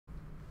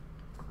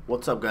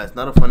What's up, guys?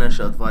 Not a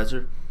financial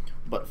advisor,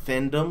 but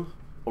Fantom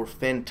or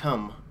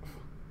Fantom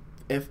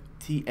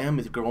FTM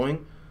is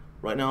growing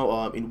right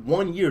now. In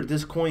 1 year,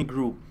 this coin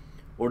grew,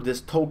 or this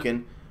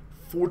token,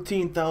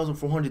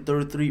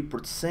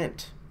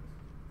 14,433%.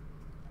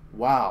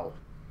 Wow.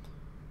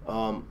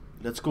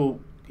 Let's go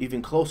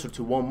even closer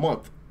to 1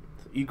 month.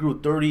 It grew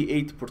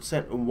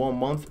 38% in 1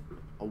 month.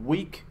 A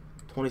week,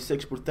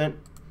 26%.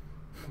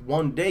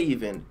 1 day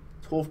even,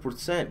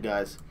 12%,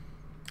 guys.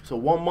 So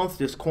 1 month,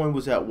 this coin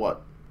was at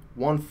what?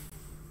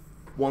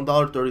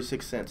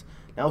 $1.36.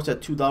 Now it's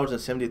at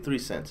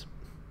 $2.73.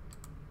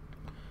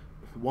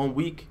 1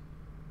 week,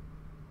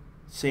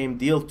 same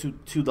deal,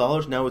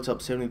 $2. Now it's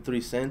up 73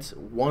 cents.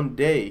 1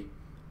 day,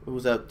 it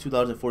was at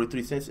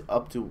 $2.43,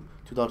 up to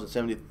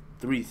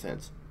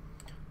 $2.73.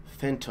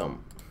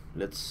 Fantom.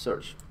 Let's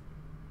search.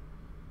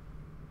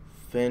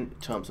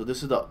 Fantom. So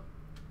this is the.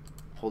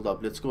 Hold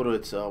up. Let's go to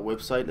its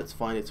website. Let's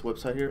find its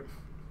website here.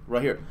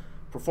 Right here.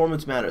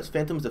 Performance matters.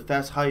 Fantom is a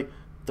fast, high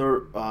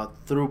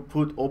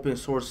throughput, open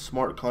source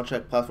smart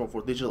contract platform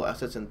for digital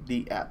assets and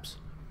apps.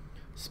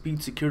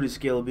 Speed, security,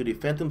 scalability.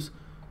 Fantom's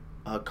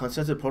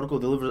consensus protocol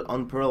delivers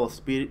unparalleled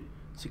speed,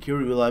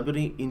 security,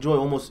 reliability. Enjoy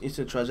almost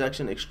instant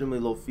transaction, extremely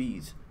low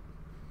fees.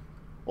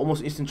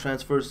 Almost instant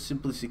transfers,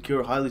 simply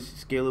secure, highly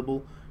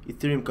scalable,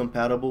 Ethereum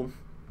compatible.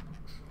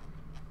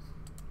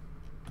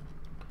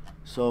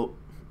 So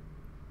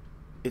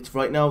it's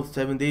right now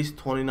 7 days,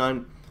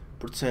 29%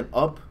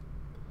 up.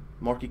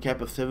 Market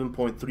cap of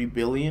 7.3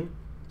 billion.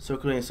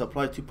 Circulating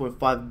supply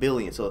 2.5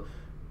 billion. So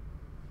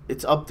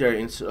it's up there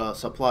in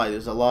supply.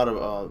 There's a lot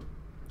of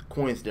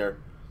coins there.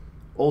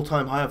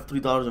 All-time high of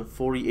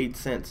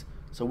 $3.48.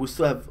 So we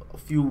still have a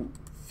few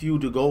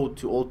to go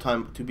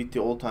to beat the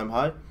all-time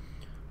high.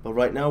 But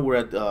right now we're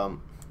at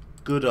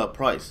good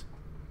price.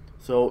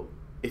 So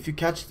if you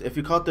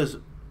caught this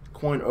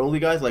coin early,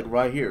 guys, like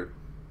right here,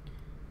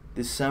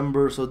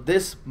 December. So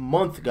this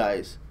month,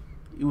 guys,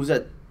 it was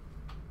at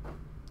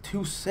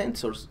 2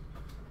 cents, or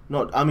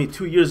no, I mean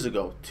 2 years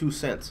ago, 2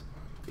 cents.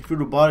 If you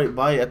were to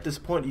buy it at this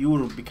point, you would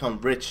have become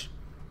rich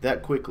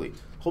that quickly.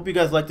 Hope you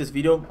guys like this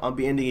video. I'll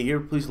be ending it here.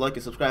 Please like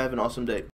and subscribe. Have an awesome day.